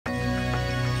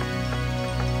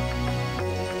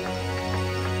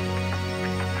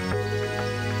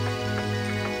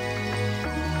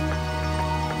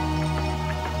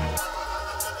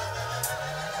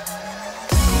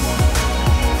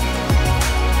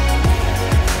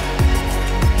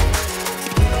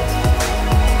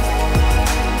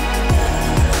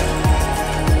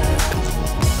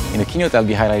keynote, I'll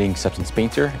be highlighting Substance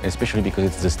Painter, especially because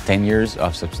it's just 10 years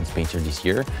of Substance Painter this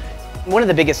year. One of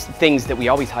the biggest things that we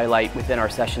always highlight within our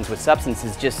sessions with Substance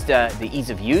is just the ease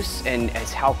of use and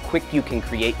as how quick you can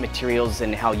create materials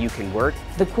and how you can work.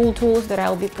 The cool tools that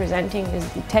I'll be presenting is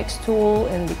the text tool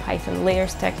and the Python layer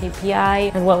stack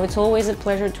API. And well, it's always a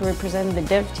pleasure to represent the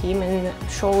dev team and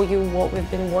show you what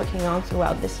we've been working on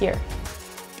throughout this year.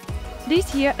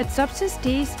 This year at Substance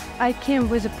Days, I came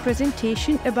with a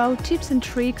presentation about tips and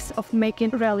tricks of making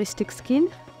realistic skin.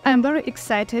 I'm very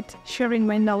excited sharing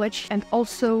my knowledge and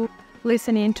also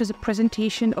listening to the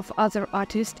presentation of other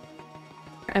artists.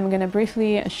 I'm going to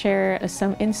briefly share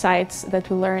some insights that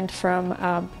we learned from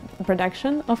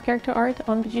production of character art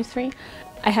on BG3.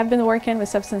 I have been working with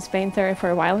Substance Painter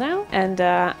for a while now, and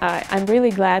I'm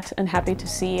really glad and happy to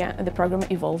see the program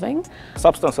evolving.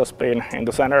 Substance has been in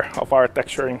the center of our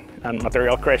texturing and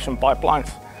material creation pipelines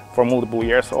for multiple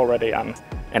years already and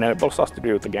enables us to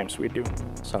do the games we do.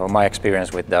 So my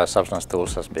experience with the Substance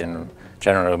tools has been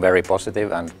generally very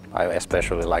positive, and I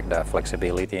especially like the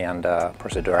flexibility and the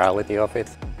procedurality of it.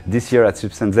 This year at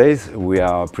Substance Days, we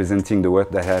are presenting the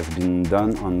work that has been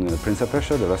done on Prince of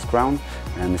Persia, The Lost Crown,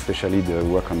 and especially the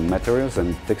work on materials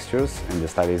and textures and the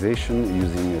stylization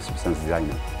using a Substance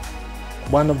Designer.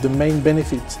 One of the main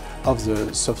benefits of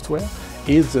the software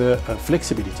is the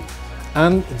flexibility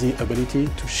and the ability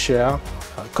to share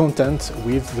content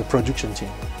with the production team.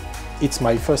 It's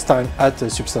my first time at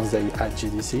Substance Day at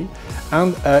GDC,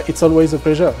 and it's always a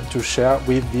pleasure to share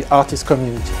with the artist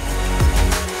community.